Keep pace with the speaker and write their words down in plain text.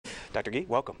Dr. Gee,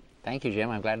 welcome. Thank you, Jim.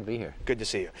 I'm glad to be here. Good to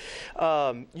see you.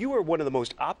 You are one of the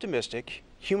most optimistic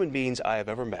human beings I have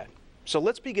ever met. So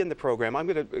let's begin the program. I'm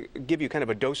going to give you kind of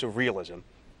a dose of realism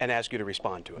and ask you to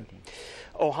respond to it. Okay.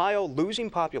 Ohio losing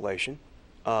population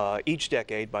each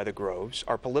decade by the groves.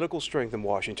 Our political strength in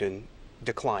Washington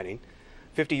declining.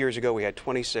 50 years ago, we had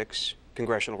 26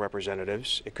 congressional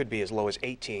representatives. It could be as low as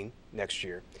 18 next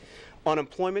year.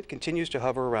 Unemployment continues to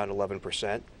hover around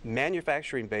 11%.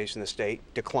 Manufacturing base in the state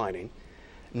declining.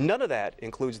 None of that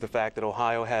includes the fact that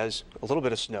Ohio has a little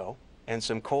bit of snow and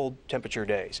some cold temperature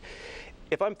days.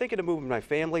 If I'm thinking of moving my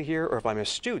family here, or if I'm a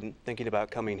student thinking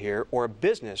about coming here, or a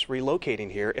business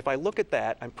relocating here, if I look at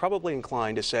that, I'm probably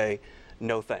inclined to say,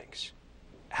 no thanks.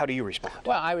 How do you respond?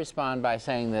 Well, I respond by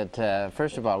saying that,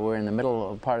 first of all, we're in the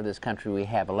middle part of this country. We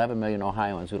have 11 million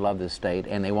Ohioans who love this state,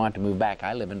 and they want to move back.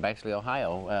 I live in Bexley,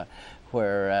 Ohio,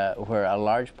 where a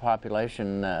large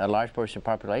portion of the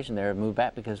population there have moved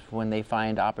back because when they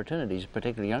find opportunities,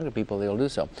 particularly younger people, they'll do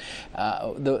so.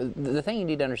 The thing you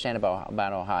need to understand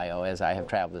about Ohio, as I have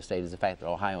traveled the state, is the fact that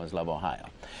Ohioans love Ohio.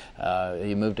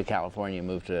 You move to California, you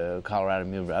move to Colorado,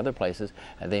 you move to other places,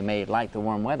 they may like the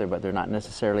warm weather, but they're not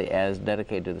necessarily as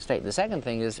dedicated to the state. The second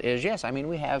thing is yes, I mean,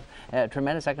 we have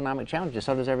tremendous economic challenges,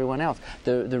 so does everyone else.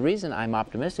 The reason I'm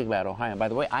optimistic about Ohio, by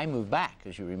the way, I moved back,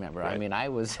 as you remember. Right. I mean, I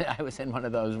was in one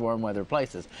of those warm weather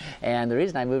places, and the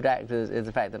reason I moved back is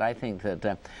the fact that I think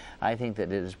that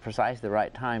it is precisely the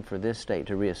right time for this state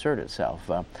to reassert itself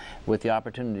with the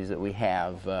opportunities that we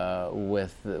have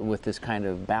with this kind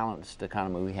of balanced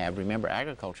economy we have. Remember,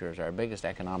 agriculture is our biggest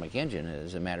economic engine,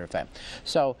 as a matter of fact.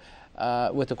 So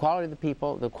with the quality of the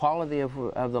people, the quality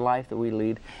of the life that we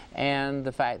lead, and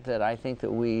the fact that I think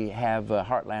that we have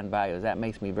heartland values, that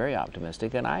makes me very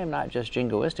optimistic. And I am not just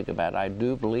jingoistic about it. I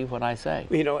do believe what I say.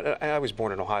 You know, I was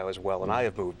born in Ohio as well, and I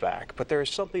have moved back. But there is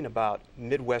something about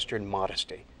Midwestern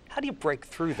modesty. How do you break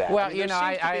through that? Well, I mean, there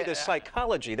seems to be this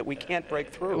psychology that we can't break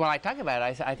through. Well, I talk about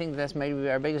it. I think that's maybe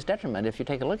our biggest detriment. If you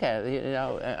take a look at it, you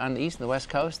know, on the East and the West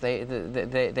Coast,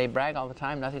 they brag all the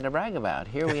time, nothing to brag about.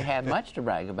 Here we have much to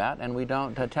brag about, and we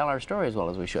don't tell our story as well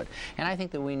as we should. And I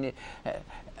think that we need.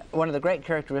 One of the great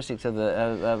characteristics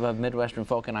of Midwestern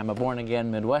folk, and I'm a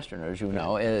born-again Midwesterner, as you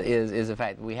know, is the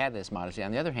fact that we have this modesty.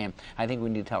 On the other hand, I think we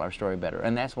need to tell our story better,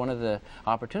 and that's one of the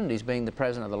opportunities, being the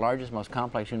president of the largest, most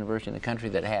complex university in the country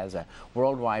that has a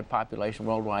worldwide population,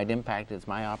 worldwide impact. It's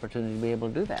my opportunity to be able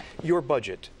to do that. Your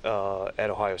budget at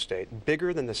Ohio State,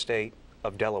 bigger than the state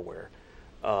of Delaware,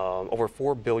 over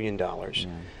 $4 billion. Yeah.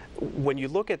 When you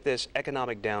look at this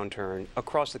economic downturn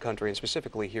across the country, and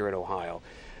specifically here in Ohio,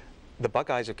 the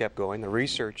Buckeyes have kept going, the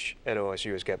research at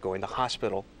OSU has kept going, the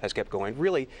hospital has kept going.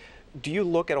 Really, do you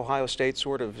look at Ohio State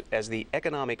sort of as the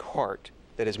economic heart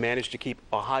that has managed to keep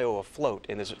Ohio afloat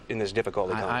in this difficult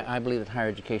economy? I believe that higher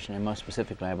education, and most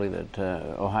specifically, I believe that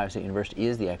Ohio State University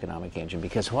is the economic engine,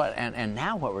 because and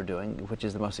now what we're doing, which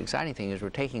is the most exciting thing, is we're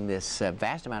taking this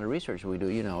vast amount of research we do,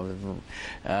 you know,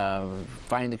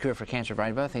 finding the cure for cancer,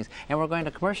 finding other things, and we're going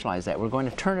to commercialize that. We're going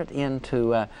to turn it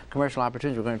into commercial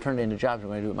opportunities. We're going to turn it into jobs. We're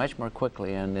going to do it much more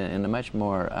quickly and in a much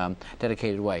more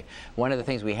dedicated way. One of the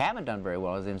things we haven't done very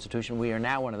well as an institution, we are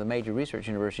now one of the major research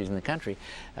universities in the country,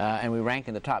 and we rank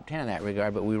in the top 10 in that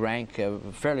regard, but we rank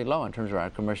fairly low in terms of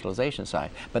our commercialization side.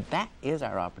 But that is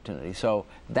our opportunity. So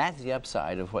that's the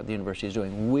upside of what the university is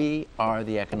doing. We are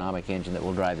the economic engine that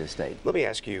will drive this state. Let me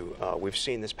ask you, we've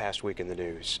seen this past week in the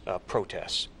news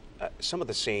protests. Some of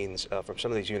the scenes from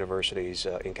some of these universities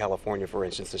in California, for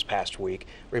instance, this past week,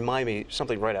 remind me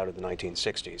something right out of the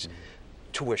 1960s.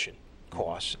 Tuition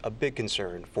costs, a big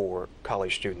concern for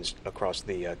college students across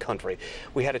the country.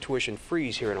 We had a tuition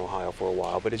freeze here in Ohio for a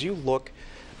while, but as you look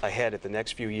ahead at the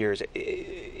next few years,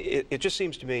 it just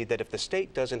seems to me that if the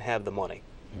state doesn't have the money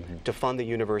to fund the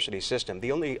university system,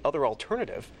 the only other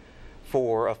alternative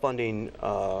for a funding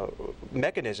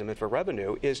mechanism and for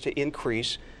revenue is to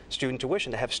increase student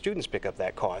tuition, to have students pick up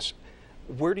that cost.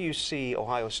 Where do you see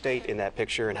Ohio State in that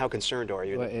picture, and how concerned are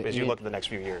you as you look at the next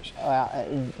few years?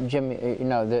 Jim, you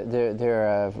know, there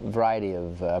are a variety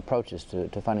of approaches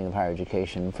to funding of higher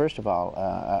education. First of all,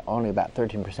 only about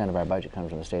 13% of our budget comes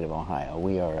from the state of Ohio.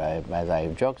 We are, as I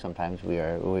joke sometimes, we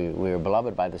are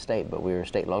beloved by the state, but we are a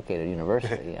state-located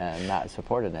university, not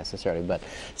supported necessarily. But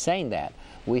saying that,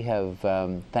 we have,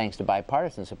 thanks to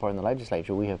bipartisan support in the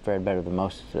legislature, we have fared better than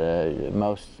most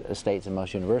states and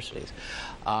most universities.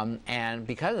 And and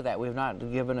because of that, we've not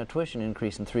given a tuition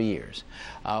increase in 3 years.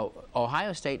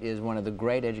 Ohio State is one of the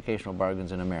great educational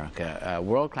bargains in America. A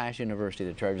world-class university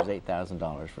that charges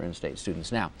 $8,000 for in-state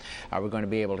students. Now, are we going to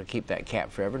be able to keep that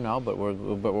cap forever? No, but we're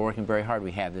working very hard.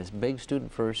 We have this big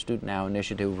Student First, Student Now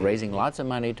initiative, raising lots of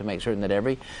money to make certain that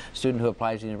every student who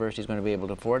applies to the university is going to be able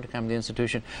to afford to come to the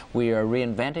institution. We are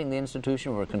reinventing the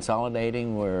institution. We're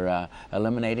consolidating. We're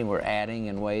eliminating. We're adding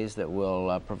in ways that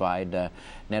will provide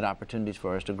net opportunities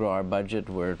for us to grow our budget.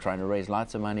 We're trying to raise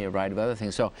lots of money, a variety of other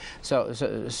things.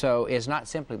 So it's not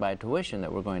simply by tuition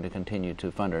that we're going to continue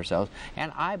to fund ourselves.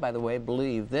 And I, by the way,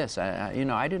 believe this. You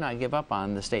know, I do not give up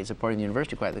on the state supporting the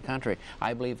university. Quite the contrary.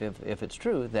 I believe if it's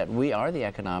true that we are the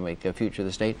economic future of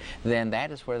the state, then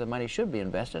that is where the money should be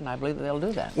invested, and I believe that they'll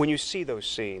do that. When you see those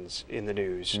scenes in the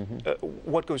news,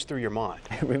 what goes through your mind?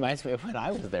 It reminds me of when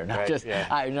I was there. Not right, just, yeah.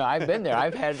 I've been there.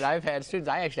 I've had students.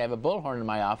 I actually have a bullhorn in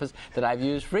my office that I've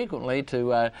used frequently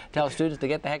to tell students to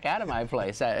get the heck out of my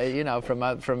place. You know,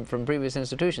 from previous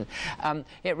institutions.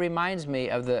 It reminds me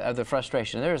of the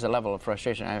frustration. There is a level of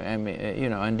frustration. I mean, you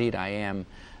know, indeed, I am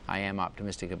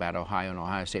optimistic about Ohio and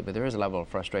Ohio State, but there is a level of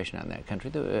frustration out in that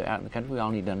country. Out in the country, we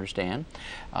all need to understand.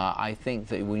 I think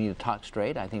that we need to talk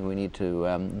straight. I think we need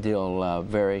to deal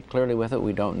very clearly with it.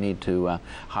 We don't need to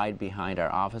hide behind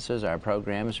our offices, our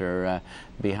programs, or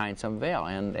behind some veil.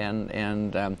 And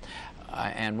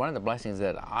one of the blessings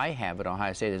that I have at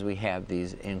Ohio State is we have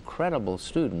these incredible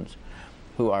students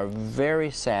who are very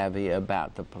savvy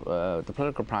about the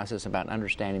political process, about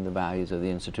understanding the values of the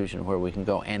institution, where we can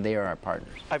go, and they are our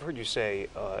partners. I've heard you say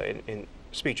in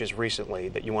speeches recently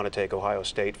that you want to take Ohio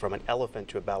State from an elephant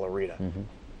to a ballerina.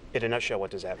 In a nutshell,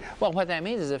 what does that mean? Well, what that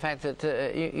means is the fact that,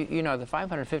 you know, the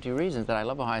 550 reasons that I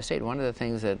love Ohio State, one of the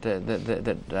things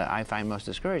that I find most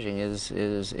discouraging is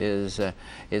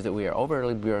that we are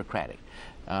overly bureaucratic.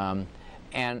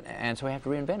 And so we have to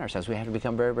reinvent ourselves. We have to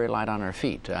become very, very light on our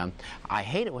feet. I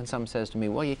hate it when someone says to me,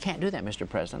 well, you can't do that, Mr.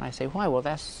 President. I say, why? Well,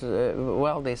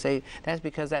 they say, that's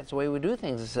because that's the way we do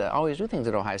things, always do things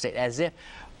at Ohio State, as if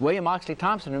William Oxley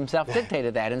Thompson himself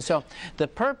dictated that. And so the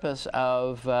purpose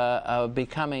of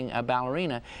becoming a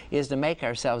ballerina is to make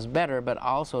ourselves better, but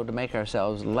also to make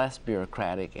ourselves less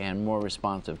bureaucratic and more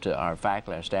responsive to our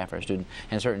faculty, our staff, our students,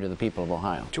 and certainly to the people of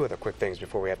Ohio. Two other quick things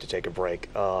before we have to take a break.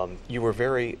 You were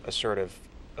very assertive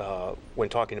when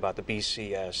talking about the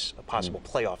BCS, a possible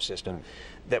playoff system,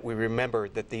 that we remember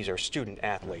that these are student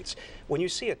athletes. When you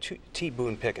see a T.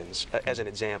 Boone Pickens, as an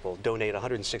example, donate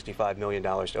 $165 million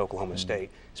to Oklahoma State,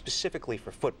 specifically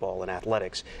for football and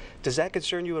athletics, does that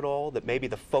concern you at all, that maybe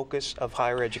the focus of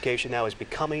higher education now is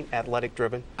becoming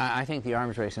athletic-driven? I think the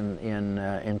arms race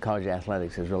in college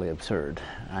athletics is really absurd.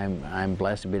 I'm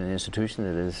blessed to be in an institution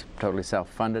that is totally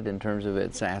self-funded in terms of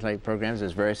its athletic programs.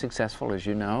 It's very successful, as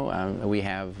you know. We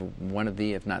have one of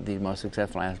the, if not the most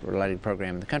successful athletic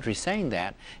program in the country. Saying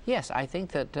that, yes, I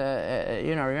think that,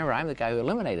 you know, remember, I'm the guy who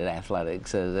eliminated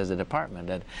athletics as a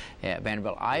department at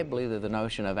Vanderbilt. I believe that the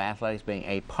notion of athletics being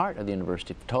a part of the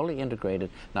university, totally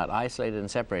integrated, not isolated and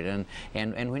separated,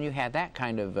 and when you have that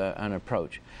kind of an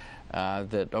approach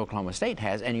that Oklahoma State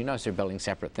has, and you notice they're building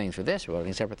separate things for this, we're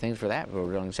building separate things for that, we're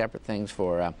building separate things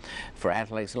for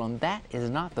athletics alone. That is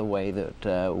not the way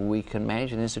that we can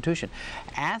manage an institution.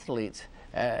 Athletes,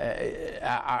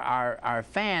 our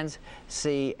fans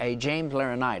see a James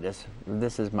Laurinaitis,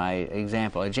 this is my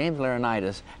example, a James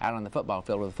Laurinaitis out on the football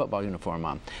field with a football uniform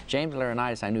on. James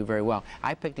Laurinaitis I knew very well.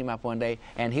 I picked him up one day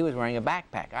and he was wearing a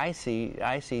backpack. I see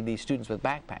these students with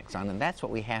backpacks on, and that's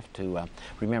what we have to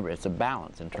remember. It's a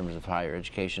balance in terms of higher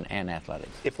education and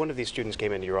athletics. If one of these students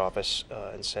came into your office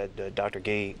and said, Dr.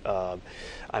 Gee,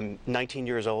 I'm 19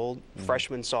 years old,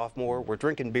 freshman, sophomore, we're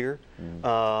drinking beer,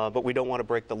 but we don't want to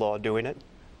break the law doing it.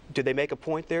 Did they make a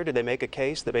point there? Did they make a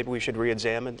case that maybe we should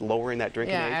re-examine lowering that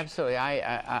drinking age? Yeah, absolutely.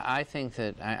 I think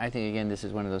again, this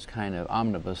is one of those kind of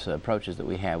omnibus approaches that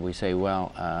we have. We say,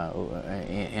 well,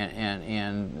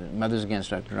 and Mothers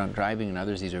Against Drunk Driving and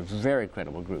others, these are very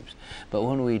credible groups. But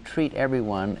when we treat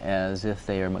everyone as if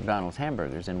they are McDonald's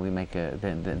hamburgers, and we make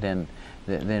then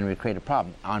we create a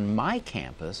problem. On my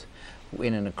campus,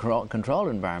 in a controlled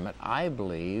environment, I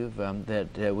believe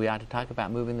that we ought to talk about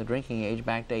moving the drinking age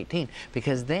back to 18,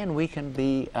 because then we can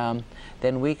be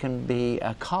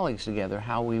colleagues together.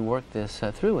 How we work this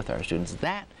through with our students,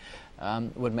 that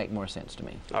would make more sense to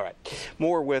me. All right,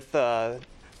 more with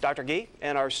Dr. Gee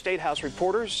and our State House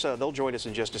reporters. They'll join us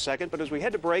in just a second. But as we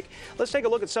head to break, let's take a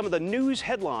look at some of the news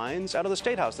headlines out of the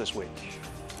State House this week.